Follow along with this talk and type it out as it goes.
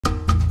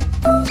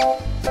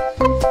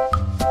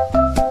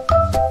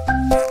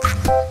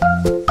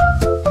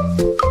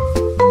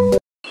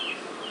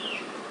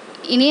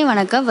இனிய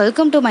வணக்கம்.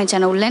 Welcome to my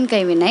channel உள்ளன்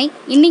கைவினை.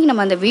 இன்றைக்கி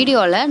நம்ம அந்த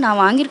வீடியோவில் நான்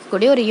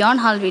வாங்கியிருக்கக்கூடிய ஒரு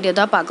யார்ன் ஹால் வீடியோ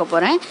தான் பார்க்க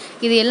போகிறேன்.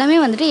 இது எல்லாமே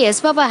வந்துட்டு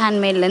எஸ் பாப்பா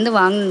ஹேண்ட்மேட்லேருந்து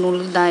வாங்கின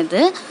நூல் தான்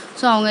இது.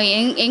 ஸோ அவங்க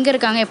எங்கே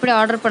இருக்காங்க, எப்படி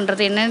ஆர்டர்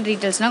பண்ணுறது, என்னென்ன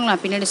டீட்டெயில்ஸ்லாம்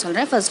நான் பின்னாடி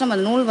சொல்கிறேன். ஃபர்ஸ்ட்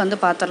நம்ம நூல் வந்து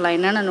பார்த்துடலாம்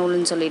என்னென்ன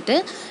நூல்னு சொல்லிட்டு.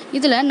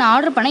 இதில் நான்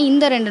ஆர்டர் பண்ண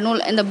இந்த 2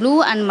 நூல், இந்த ப்ளூ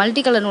அண்ட்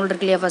மல்டி கலர் நூல்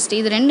இருக்கு இல்லையா,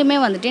 ஃபஸ்ட்டு இது ரெண்டுமே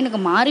வந்துட்டு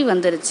எனக்கு மாறி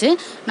வந்துருச்சு.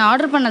 நான்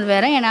ஆர்டர் பண்ணது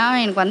வேறு, ஏன்னா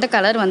எனக்கு வந்த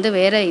கலர் வந்து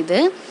வேறு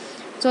இது.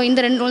 ஸோ இந்த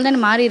 2 நூல் தான்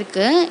மாறி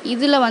இருக்குது.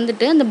 இதில்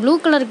வந்துட்டு இந்த ப்ளூ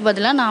கலருக்கு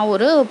பதிலாக நான்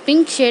ஒரு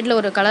பிங்க் ஷேடில்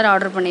ஒரு கலர்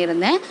ஆர்டர்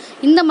பண்ணியிருந்தேன்.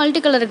 இந்த மல்டி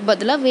கலருக்கு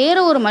பதிலாக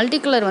வேறு ஒரு மல்டி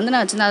கலர் வந்து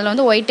நான் வச்சுருந்தேன். அதில்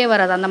வந்து ஒயிட்டே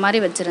வராது, அந்த மாதிரி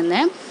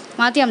வச்சுருந்தேன்.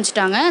 மாற்றி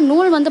அமைச்சிட்டாங்க.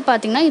 நூல் வந்து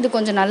பார்த்திங்கன்னா இது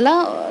கொஞ்சம் நல்லா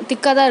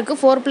திக்காக தான்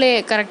இருக்குது. 4 ப்ளே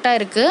கரெக்டாக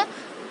இருக்குது.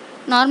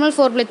 நார்மல்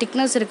 4 ப்ளே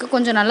திக்னஸ் இருக்குது.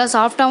 கொஞ்சம் நல்லா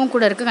சாஃப்டாகவும்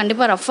கூட இருக்குது.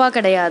 கண்டிப்பாக ரஃப்பாக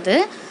கிடையாது,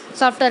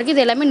 சாஃப்டாக இருக்குது.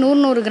 இது எல்லாமே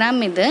 100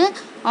 கிராம். இது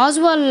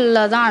ஆஸ்வாலில்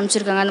தான்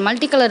அனுப்பிச்சிருக்காங்க. அந்த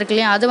மல்டி கலர் இருக்கு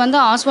இல்லையா, அது வந்து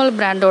ஆஸ்வால்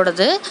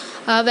பிராண்டோடது.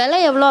 விலை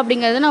எவ்வளோ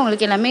அப்படிங்கிறது நான்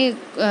உங்களுக்கு எல்லாமே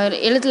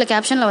எழுத்தில்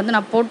கேப்ஷனில் வந்து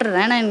நான்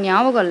போட்டுடுறேன். நான் எனக்கு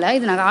ஞாபகம் இல்லை.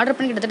 இது நான் ஆர்டர்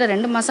பண்ணி கிட்டத்தட்ட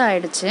 2 மாதம்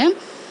ஆகிடுச்சு.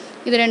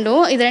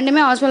 இது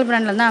ரெண்டுமே ஆஸ்வால்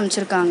பிராண்டில் தான்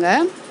அனுப்பிச்சிருக்காங்க.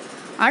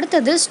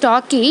 அடுத்தது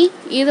ஸ்டாக்கி.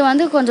 இது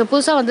வந்து கொஞ்சம்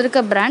புதுசாக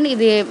வந்திருக்க பிராண்ட்.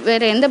 இது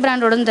வேறு எந்த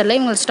பிராண்டோடன்னு தெரியல,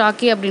 இவங்களுக்கு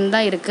ஸ்டாக்கி அப்படின்னு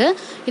தான் இருக்குது.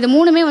 இது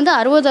 3மே வந்து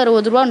 60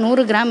 ரூபா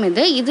 100 கிராம்.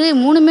 இது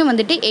 3மே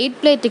வந்துட்டு 8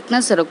 ப்ளே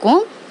திக்னஸ்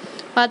இருக்கும்.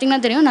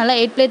 பார்த்திங்கன்னா தெரியும், நல்லா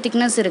 8 ப்ளே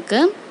திக்னஸ்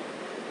இருக்குது.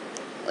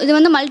 இது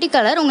வந்து மல்டி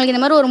கலர். உங்களுக்கு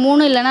இந்த மாதிரி ஒரு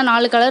 3 இல்லைனா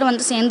 4 கலர்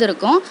வந்து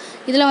சேர்ந்துருக்கும்.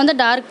 இதில் வந்து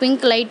டார்க்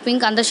பிங்க், லைட்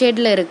பிங்க் அந்த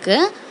ஷேடில்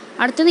இருக்குது.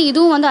 அடுத்தது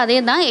இதுவும் வந்து அதே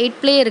தான், 8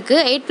 ப்ளே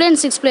இருக்குது. 8 ப்ளே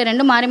அண்ட் 6 ப்ளே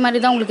ரெண்டும் மாறி மாறி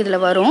தான் உங்களுக்கு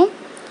இதில் வரும்.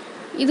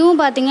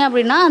 இதுவும் பார்த்திங்க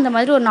அப்படின்னா அந்த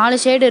மாதிரி ஒரு 4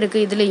 ஷேடு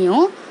இருக்குது.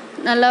 இதுலேயும்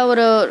நல்லா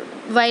ஒரு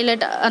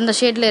வயலட் அந்த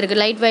ஷேடில்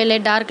இருக்குது, லைட்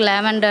வயலட், டார்க்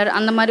லாவெண்டர்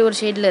அந்த மாதிரி ஒரு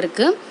ஷேடில்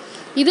இருக்குது.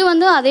 இது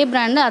வந்து அதே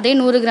பிராண்டு, அதே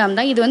 100 கிராம்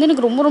தான். இது வந்து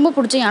எனக்கு ரொம்ப ரொம்ப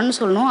பிடிச்ச யான்னு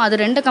சொல்லணும். அது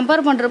 2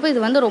 கம்பேர் பண்ணுறப்போ இது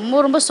வந்து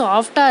ரொம்ப ரொம்ப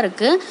சாஃப்டாக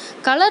இருக்குது.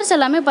 கலர்ஸ்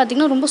எல்லாமே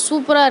பார்த்திங்கன்னா ரொம்ப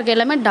சூப்பராக இருக்குது.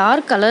 எல்லாமே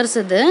டார்க் கலர்ஸ்.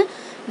 இது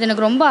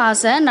எனக்கு ரொம்ப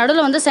ஆசை.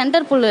 நடுவில் வந்து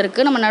சென்டர் புல்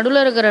இருக்குது. நம்ம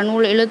நடுவில் இருக்கிற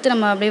நூல் இழுத்து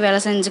நம்ம அப்படியே வேலை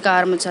செஞ்சுக்க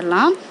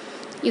ஆரம்பிச்சிடலாம்.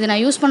 இது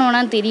நான் யூஸ்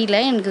பண்ணுவேனான்னு தெரியல,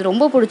 எனக்கு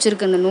ரொம்ப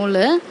பிடிச்சிருக்கு இந்த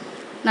நூல்.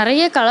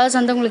 நிறைய கலர்ஸ்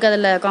வந்து உங்களுக்கு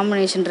அதில்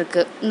காம்பினேஷன்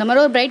இருக்குது. இந்த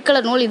மாதிரி ஒரு பிரைட்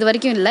கலர் நூல் இது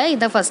வரைக்கும் இல்லை,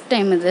 இதுதான் ஃபஸ்ட்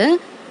டைம் இது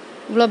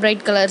இவ்வளோ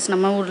பிரைட் கலர்ஸ்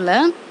நம்ம ஊரில்.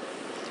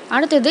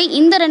 அடுத்தது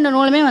இந்த 2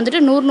 நூலுமே வந்துட்டு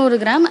 100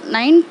 கிராம்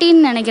 19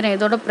 நினைக்கிறேன்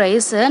இதோட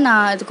ப்ரைஸு.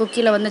 நான் இது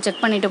குக்கியில் வந்து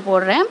செக் பண்ணிவிட்டு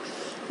போடுறேன்.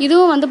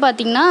 இதுவும் வந்து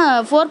பார்த்திங்கன்னா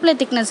 4 ப்ளே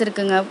திக்னஸ்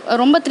இருக்குங்க.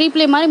 ரொம்ப 3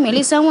 ப்ளே மாதிரி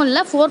மெலிசாவும்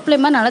இல்லை, 4 ப்ளே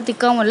மாதிரி நல்லா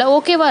திக்காகவும் இல்லை,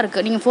 ஓகேவாக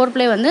இருக்குது. நீங்கள் 4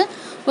 ப்ளே வந்து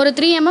ஒரு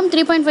 3 mm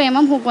 3.5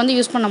 mm ஹூக் வந்து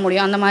யூஸ் பண்ண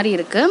முடியும், அந்த மாதிரி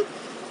இருக்குது.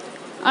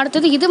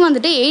 அடுத்தது இது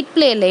வந்துட்டு 8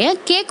 ப்ளேலேயே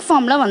கேக்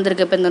ஃபார்மில்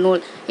வந்திருக்கு. இப்போ இந்த நூல்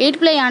 8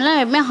 ப்ளே யான்லாம்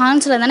எப்பவுமே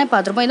ஹால்ஸில் தானே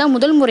பார்த்துருப்போம். இதான்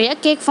முதல்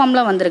முறையாக கேக்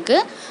ஃபார்மில் வந்திருக்கு.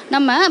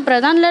 நம்ம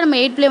பிரதானில்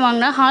நம்ம 8 ப்ளே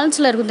வாங்கினா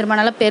ஹால்ஸில் இருக்கும்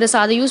திரும்ப, நல்லா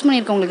பெருசாக. அதை யூஸ்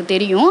பண்ணியிருக்கவங்களுக்கு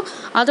தெரியும்.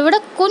 அதை விட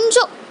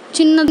கொஞ்சம்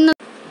சின்ன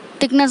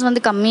திக்னஸ்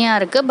வந்து கம்மியாக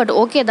இருக்குது. பட்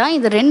ஓகே தான்.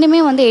 இது ரெண்டுமே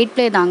வந்து 8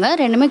 ப்ளே தாங்க.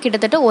 ரெண்டுமே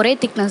கிட்டத்தட்ட ஒரே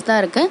திக்னஸ் தான்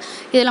இருக்குது.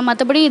 இதில்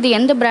மற்றபடி இது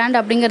எந்த பிராண்ட்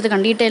அப்படிங்கிறதுக்கு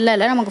டீட்டெயிலாக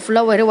இல்லை, நமக்கு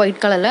ஃபுல்லாக ஒரே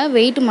ஒயிட் கலரில்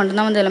வெயிட்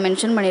மட்டும்தான் வந்து இதில்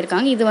மென்ஷன்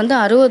பண்ணியிருக்காங்க. இது வந்து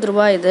 60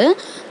 ரூபா. இது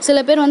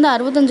சில பேர் வந்து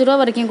 65 ரூபா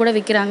வரைக்கும் கூட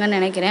விற்கிறாங்கன்னு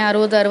நினைக்கிறேன்.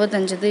 60,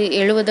 65,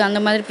 70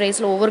 அந்த மாதிரி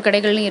ப்ரைஸில் ஒவ்வொரு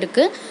கடைகள்லையும்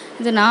இருக்குது.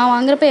 இது நான்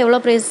வாங்குறப்போ எவ்வளோ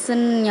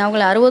ப்ரைஸ்ன்னு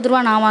ஞாபகம் 60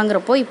 ரூபா நான்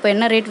வாங்குறப்போ. இப்போ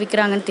என்ன ரேட்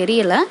விற்கிறாங்கன்னு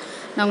தெரியல.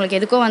 நான் உங்களுக்கு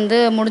எதுக்கோ வந்து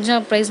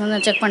முடிஞ்ச ப்ரைஸ்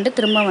வந்து செக் பண்ணிட்டு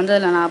திரும்ப வந்து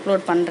அதில் நான்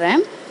அப்லோட்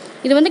பண்ணுறேன்.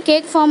 இது வந்து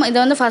கேக் ஃபார்ம். இது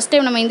வந்து ஃபஸ்ட்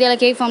டைம் நம்ம இந்தியாவில்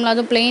கேக் ஃபார்மில்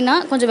அதுவும்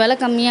ப்ளெயினாக கொஞ்சம் விலை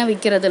கம்மியாக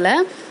விற்கிறதுல.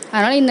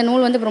 அதனால் இந்த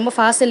நூல் வந்து ரொம்ப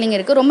ஃபாஸ்ட் செல்லிங்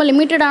இருக்குது. ரொம்ப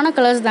லிமிட்டடான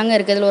கலர்ஸ் தாங்க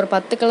இருக்குது. இதில் ஒரு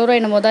 10 கலரோ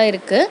என்னமோ தான்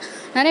இருக்குது.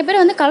 நிறைய பேர்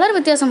வந்து கலர்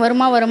வித்தியாசம்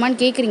வருமான்னு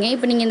கேட்குறீங்க.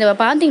 இப்போ நீங்கள் இந்த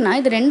பார்த்தீங்கன்னா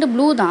இது 2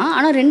 ப்ளூ தான்,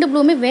 ஆனால் 2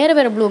 ப்ளூவுமே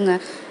வேறு ப்ளூங்க.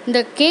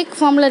 இந்த கேக்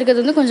ஃபார்மில்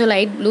இருக்கிறது வந்து கொஞ்சம்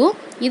லைட் ப்ளூ,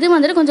 இது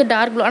வந்துட்டு கொஞ்சம்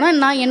டார்க் ப்ளூ. ஆனால்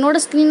நான்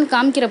என்னோடய ஸ்க்ரீன்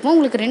காமிக்கிறப்போ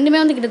உங்களுக்கு ரெண்டுமே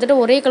வந்து கிட்டத்தட்ட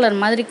ஒரே கலர்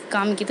மாதிரி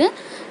காமிக்குது.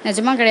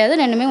 நிஜமாக கிடையாது,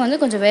 ரெண்டுமே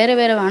வந்து கொஞ்சம் வேறு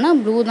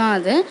ப்ளூ தான்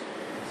அது.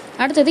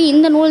 அடுத்தது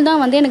இந்த நூல்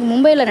தான் வந்து எனக்கு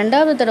மும்பையில்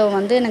 2வது தடவை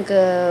வந்து எனக்கு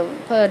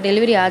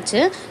டெலிவரி ஆச்சு.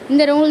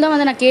 இந்த நூல் தான்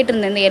வந்து நான்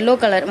கேட்டிருந்தேன். இந்த எல்லோ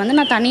கலர் வந்து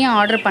நான் தனியாக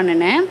ஆர்டர்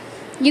பண்ணினேன்.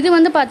 இது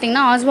வந்து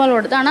பார்த்திங்கன்னா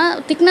ஆஸ்வாலோடது. ஆனால்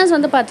திக்னஸ்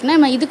வந்து பார்த்திங்கன்னா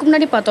நம்ம இதுக்கு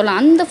முன்னாடி பார்த்தோம்ல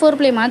அந்த 4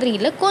 ப்ளே மாதிரி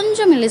இல்லை,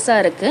 கொஞ்சம்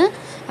மெலிசாக இருக்குது.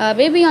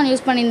 பேபி ஆன்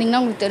யூஸ்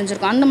பண்ணியிருந்திங்கன்னா உங்களுக்கு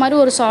தெரிஞ்சிருக்கும் அந்த மாதிரி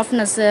ஒரு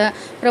சாஃப்ட்னஸ்ஸு.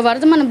 அப்புறம்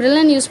வர்தமான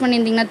பிரில்லன் யூஸ்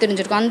பண்ணியிருந்திங்கன்னா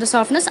தெரிஞ்சிருக்கும் அந்த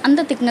சாஃப்ட்னஸ்,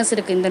 அந்த திக்னஸ்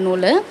இருக்குது இந்த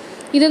நூல்.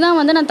 இதுதான்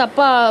வந்து நான்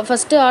தப்பாக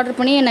ஃபஸ்ட்டு ஆர்டர்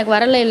பண்ணி எனக்கு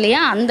வரலை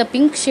இல்லையா, அந்த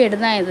பிங்க் ஷேடு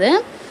தான் இது.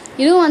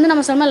 இதுவும் வந்து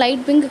நம்ம சொன்ன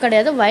லைட் பிங்க்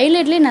கிடையாது,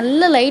 வயலட்லேயே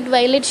நல்ல லைட்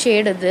வயலட்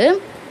ஷேடு. இது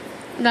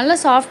நல்லா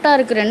சாஃப்டாக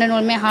இருக்குது. 2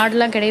 நூலுமே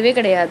ஹார்ட்லாம்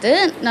கிடையாது.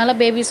 நல்லா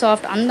பேபி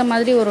சாஃப்ட் அந்த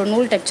மாதிரி ஒரு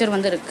நூல் டெக்ஸ்சர்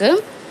வந்து இருக்குது.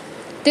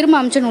 திரும்ப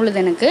அமிச்ச நூல்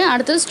இது எனக்கு.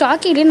 அடுத்தது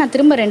ஸ்டாக்கிலேயே நான்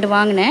திரும்ப 2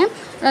 வாங்கினேன்.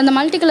 அந்த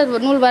மல்டி கலர்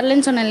நூல்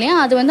வரலன்னு சொன்னேன் இல்லையா,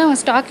 அது வந்து அவங்க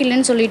ஸ்டாக்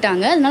இல்லைன்னு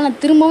சொல்லிட்டாங்க. அதனால் நான்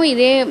திரும்பவும்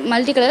இதே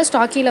மல்டி கலர்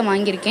ஸ்டாக்கியில்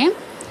வாங்கியிருக்கேன்.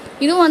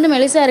 இதுவும் வந்து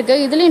மெலிசாக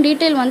இருக்குது. இதுலேயும்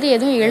டீட்டெயில் வந்து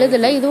எதுவும்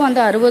எழுதலை. இதுவும்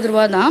வந்து 60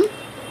 ரூபா தான்.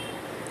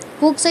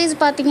 ஹூக்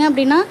சைஸ் பார்த்திங்க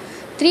அப்படின்னா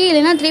 3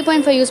 இல்லைனா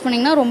 3.5 யூஸ்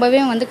பண்ணிங்கன்னா ரொம்பவே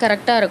வந்து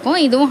கரெக்டாக இருக்கும்.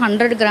 இதுவும்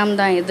 100 கிராம்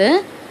தான்.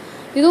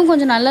 இதுவும்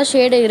கொஞ்சம் நல்ல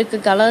ஷேடு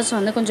இருக்குது. கலர்ஸ்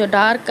வந்து கொஞ்சம்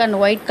டார்க் அண்ட்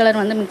ஒயிட் கலர்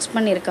வந்து மிக்ஸ்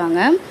பண்ணியிருக்காங்க.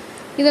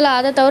 இதில்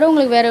அதை தவிர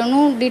உங்களுக்கு வேறு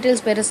ஒன்றும்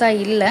டீட்டெயில்ஸ்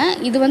பெருசாக இல்லை.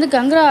 இது வந்து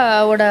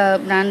கங்காவோட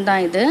பிராண்ட்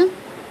தான். இது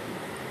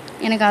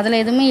எனக்கு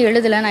அதில் எதுவுமே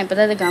எழுதலை, நான் இப்போ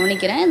தான் இது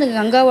கவனிக்கிறேன். இது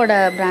கங்காவோட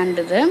பிராண்ட்.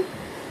 இது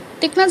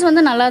திக்னஸ்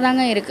வந்து நல்லா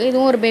தாங்க இருக்குது.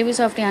 இதுவும் ஒரு பேபி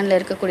சாஃப்ட் ஹேண்டில்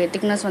இருக்கக்கூடிய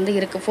திக்னஸ் வந்து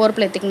இருக்குது. 4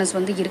 ப்ளை திக்னஸ்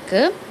வந்து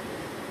இருக்குது.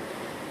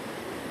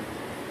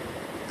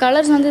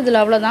 கலர்ஸ் வந்து இதில்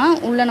அவ்வளோதான்.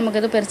 உள்ளே நமக்கு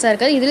எதுவும் பெருசாக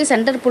இருக்காது. இதுலேயே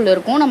சென்டர் புல்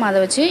இருக்கும். நம்ம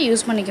அதை வச்சு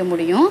யூஸ் பண்ணிக்க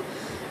முடியும்.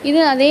 இது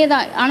அதே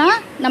தான். ஆனால்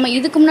நம்ம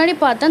இதுக்கு முன்னாடி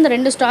பார்த்தா அந்த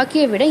 2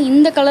 ஸ்டாக்கியை விட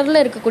இந்த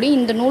கலரில் இருக்கக்கூடிய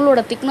இந்த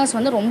நூலோட திக்னஸ்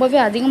வந்து ரொம்பவே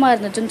அதிகமாக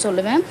இருந்துச்சுன்னு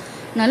சொல்லுவேன்.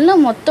 நல்ல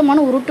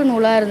மொத்தமான உருட்டு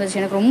நூலாக இருந்துச்சு.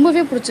 எனக்கு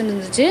ரொம்பவே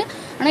பிடிச்சிருந்துச்சு.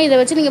 ஆனால் இதை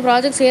வச்சு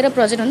நீங்கள் செய்கிற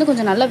ப்ராஜெக்ட் வந்து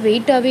கொஞ்சம் நல்லா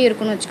வெயிட்டாகவே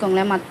இருக்குன்னு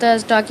வச்சுக்கோங்களேன். மற்ற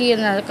ஸ்டாக்கி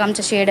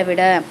காமிச்ச ஷேடை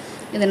விட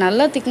இது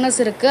நல்லா திக்னஸ்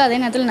இருக்குது. அதே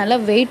நேரத்தில் நல்லா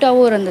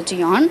வெயிட்டாகவும் இருந்துச்சு.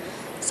 யான்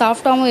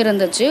சாஃப்டாகவும்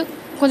இருந்துச்சு.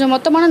 கொஞ்சம்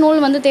மொத்தமான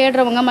நூல் வந்து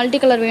தேடுறவங்க மல்டி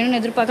கலர் வேணும்னு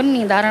எதிர்பார்க்குறேன்.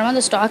 நீங்கள் தாராளமாக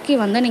அந்த ஸ்டாக்கி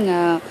வந்து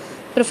நீங்கள்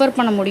ப்ரிஃபர்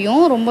பண்ண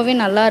முடியும். ரொம்பவே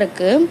நல்லா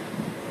இருக்குது.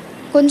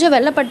 கொஞ்சம்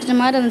வெள்ளைப்பட்ட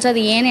மாதிரி இருந்துச்சு.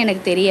 அது ஏன்னு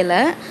எனக்கு தெரியலை.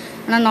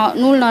 ஆனால்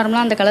நூல்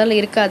நார்மலாக அந்த கலரில்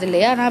இருக்காது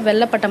இல்லையா? ஆனால்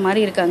வெள்ளைப்பட்ட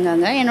மாதிரி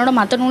இருக்காங்க. என்னோடய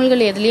மற்ற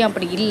நூல்கள் எதுலேயும்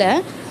அப்படி இல்லை.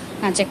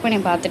 நான் செக் பண்ணி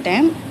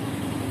பார்த்துட்டேன்.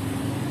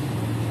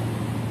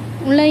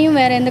 உள்ளேயும்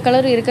வேறு எந்த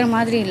கலரும் இருக்கிற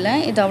மாதிரி இல்லை.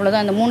 இது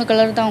அவ்வளோதான். இந்த 3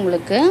 கலர் தான்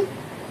உங்களுக்கு.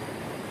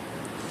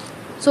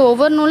 ஸோ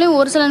ஒவ்வொரு நூலையும்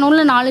ஒரு சில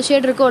நூலில் 4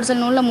 ஷேடு இருக்குது, ஒரு சில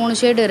நூலில் 3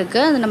 ஷேடு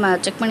இருக்குது. அது நம்ம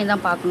செக் பண்ணி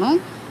தான் பார்க்கணும்.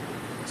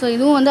 ஸோ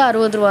இதுவும் வந்து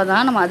 60 ரூபா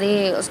தான். நம்ம அதே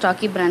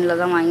ஸ்டாக்கி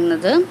பிராண்டில் தான்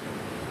வாங்கினது.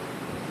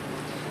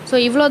 ஸோ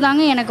இவ்வளோ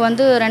தாங்க எனக்கு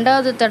வந்து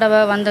 2வது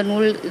தடவை வந்த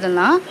நூல்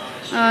இதெல்லாம்.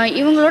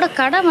 இவங்களோட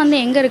கடை வந்து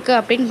எங்கே இருக்குது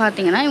அப்படின்னு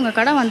பார்த்தீங்கன்னா, இவங்க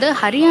கடை வந்து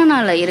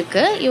ஹரியானாவில்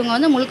இருக்குது. இவங்க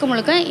வந்து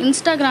முழுக்க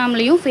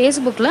இன்ஸ்டாகிராம்லேயும்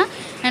ஃபேஸ்புக்கில்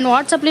அண்ட்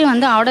வாட்ஸ்அப்லேயும்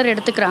வந்து ஆர்டர்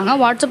எடுத்துக்கிறாங்க.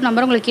 வாட்ஸ்அப்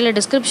நம்பர் உங்களுக்கு கீழே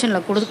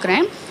டிஸ்கிரிப்ஷனில்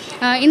கொடுக்குறேன்.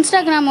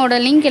 இன்ஸ்டாகிராமோட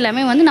லிங்க்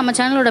எல்லாமே வந்து நம்ம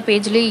சேனலோட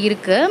பேஜ்லேயும்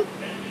இருக்குது.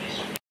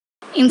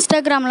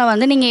 இன்ஸ்டாகிராமில்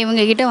வந்து நீங்கள்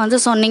இவங்ககிட்ட வந்து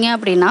சொன்னீங்க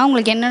அப்படின்னா,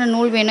 உங்களுக்கு என்னென்ன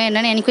நூல் வேணும்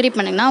என்னென்னு என்கொயரி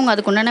பண்ணிங்கன்னா அவங்க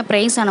அதுக்கு உண்டான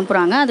ப்ரைஸ்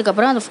அனுப்புகிறாங்க.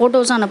 அதுக்கப்புறம் அந்த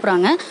ஃபோட்டோஸும்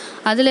அனுப்புகிறாங்க.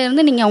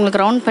 அதிலேருந்து நீங்கள்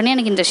அவங்களுக்கு ரவுண்ட் பண்ணி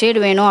எனக்கு இந்த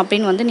ஷேடு வேணும்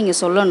அப்படின்னு வந்து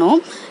நீங்கள் சொல்லணும்.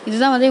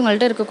 இதுதான் வந்து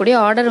இவங்கள்ட்ட இருக்கக்கூடிய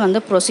ஆர்டர்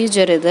வந்து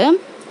ப்ரொசீஜர்.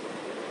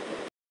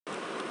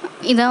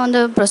 இதான் வந்து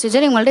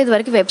ப்ரொசீஜர். இவங்கள்ட்ட இது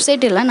வரைக்கும்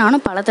வெப்சைட் இல்லை.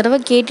 நானும் பல தடவை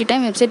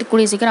கேட்டுட்டேன். வெப்சைட்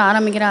கூடிய சீக்கிரம்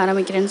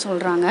ஆரம்பிக்கிறேன்னு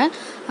சொல்கிறாங்க.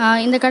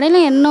 இந்த கடையில்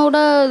என்னோட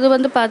இது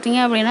வந்து பார்த்தீங்க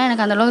அப்படின்னா,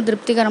 எனக்கு அந்தளவுக்கு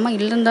திருப்திகரமாக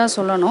இல்லைன்னு தான்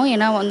சொல்லணும்.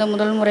 ஏன்னா வந்து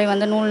முதல் முறை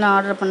வந்து நூல் நான்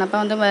ஆர்டர் பண்ணப்போ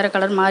வந்து வேறு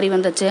கலர் மாறி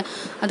வந்துச்சு.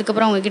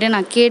 அதுக்கப்புறம் அவங்கக்கிட்ட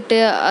நான் கேட்டு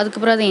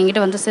அதுக்கப்புறம் அது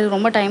என்கிட்ட வந்து சரி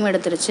ரொம்ப டைம்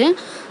எடுத்துருச்சு.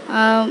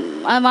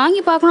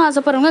 வாங்கி பார்க்கணுன்னு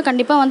ஆசைப்படுறவங்க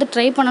கண்டிப்பாக வந்து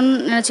ட்ரை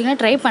பண்ணணும்னு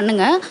நினச்சிங்கன்னா ட்ரை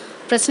பண்ணுங்கள்.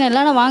 பிரச்சனை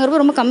இல்லை. நான் வாங்குறப்போ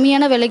ரொம்ப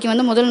கம்மியான விலைக்கு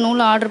வந்து முதல் நூல்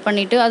ஆர்டர்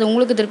பண்ணிவிட்டு அது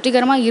உங்களுக்கு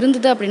திருப்திகரமாக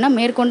இருந்தது அப்படின்னா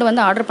மேற்கொண்டு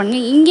வந்து ஆர்டர்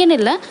பண்ணுங்கள். இங்கேன்னு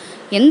இல்லை,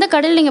 எந்த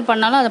கடையில் நீங்கள்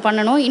பண்ணாலும் அதை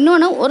பண்ணணும்.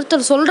 இன்னொன்று,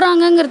 ஒருத்தர்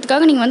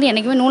சொல்கிறாங்கங்கிறதுக்காக நீங்கள் வந்து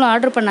என்றைக்குமே நூல்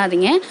ஆர்டர்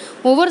பண்ணாதீங்க.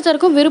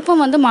 ஒவ்வொருத்தருக்கும்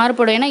விருப்பம் வந்து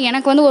மாறுபடும். ஏன்னா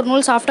எனக்கு வந்து ஒரு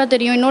நூல் சாஃப்டாக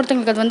தெரியும்,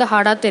 இன்னொருத்தங்களுக்கு அது வந்து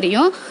ஹார்டாக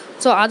தெரியும்.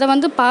 ஸோ அதை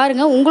வந்து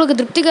பாருங்கள். உங்களுக்கு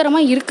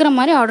திருப்திகரமாக இருக்கிற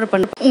மாதிரி ஆர்டர்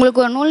பண்ணுங்கள்.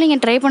 உங்களுக்கு ஒரு நூல்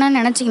நீங்கள் ட்ரை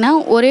பண்ணணும்னு நினச்சிங்கன்னா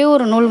ஒரே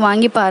ஒரு நூல்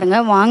வாங்கி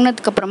பாருங்கள்.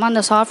 வாங்கினதுக்கப்புறமா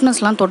அந்த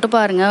சாஃப்ட்னஸ்லாம் தொட்டு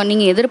பாருங்கள்.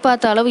 நீங்கள்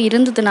எதிர்பார்த்த அளவு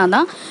இருந்ததுன்னா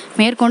தான்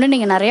மேற்கொண்டு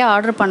நீங்கள் நிறையா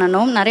ஆர்டர்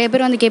பண்ணணும். நிறைய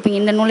பேர் வந்து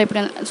கேட்பீங்க இந்த நூல்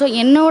எப்படி. ஸோ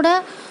என்னோட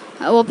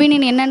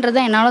ஒப்பீனியன் என்னன்றதை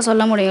என்னால்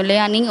சொல்ல முடியும்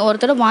இல்லையா? நீங்கள்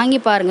ஒருத்தர் வாங்கி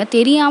பாருங்கள்.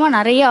 தெரியாமல்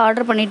நிறைய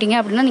ஆர்டர் பண்ணிட்டீங்க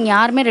அப்படின்னா நீங்கள்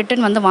யாருமே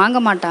ரிட்டன் வந்து வாங்க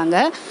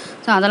மாட்டாங்க.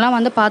 ஸோ அதெல்லாம்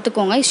வந்து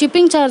பார்த்துக்கோங்க.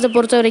 ஷிப்பிங் சார்ஜை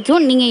பொறுத்த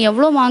வரைக்கும் நீங்கள்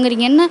எவ்வளோ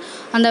வாங்குறீங்கன்னு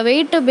அந்த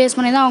வெயிட்டை பேஸ்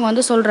பண்ணி தான் அவங்க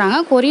வந்து சொல்கிறாங்க.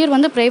 கொரியர்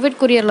வந்து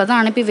ப்ரைவேட் கொரியரில்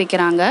தான் அனுப்பி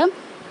வைக்கிறாங்க.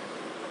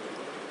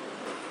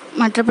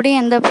 மற்றபடி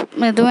எந்த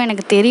இதுவும்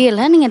எனக்கு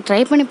தெரியலை. நீங்கள் ட்ரை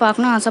பண்ணி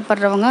பார்க்கணுன்னு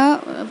ஆசைப்பட்றவங்க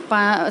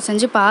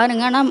செஞ்சு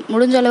பாருங்கள். ஆனால்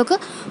முடிஞ்ச அளவுக்கு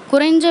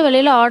குறைஞ்ச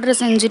விலையில் ஆர்டர்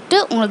செஞ்சுட்டு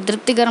உங்களுக்கு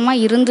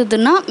திருப்திகரமாக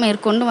இருந்ததுன்னா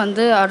மேற்கொண்டு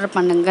வந்து ஆர்டர்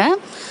பண்ணுங்கள்.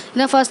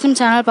 இதான் ஃபர்ஸ்ட் டைம்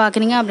சேனல்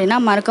பார்க்குறீங்க அப்படின்னா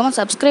மறக்காமல்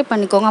சப்ஸ்கிரைப்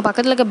பண்ணிக்கோங்க.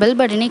 பக்கத்தில் இருக்க பெல்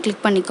பட்டனே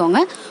கிளிக் பண்ணிக்கோங்க.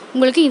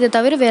 உங்களுக்கு இதை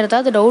தவிர வேறு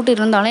ஏதாவது டவுட்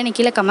இருந்தாலும் எனக்கு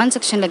கீழே கமெண்ட்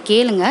செக்ஷனில்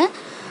கேளுங்க.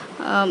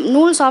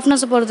 நூல்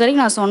சாஃப்ட்னஸை பொறுத்த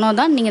வரைக்கும் நான்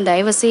சொன்னதான். நீங்கள்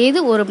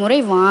தயவுசெய்து ஒரு முறை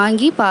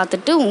வாங்கி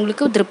பார்த்துட்டு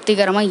உங்களுக்கு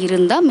திருப்திகரமாக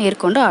இருந்தால்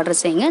மேற்கொண்டு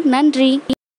ஆர்டர் செய்யுங்க. நன்றி.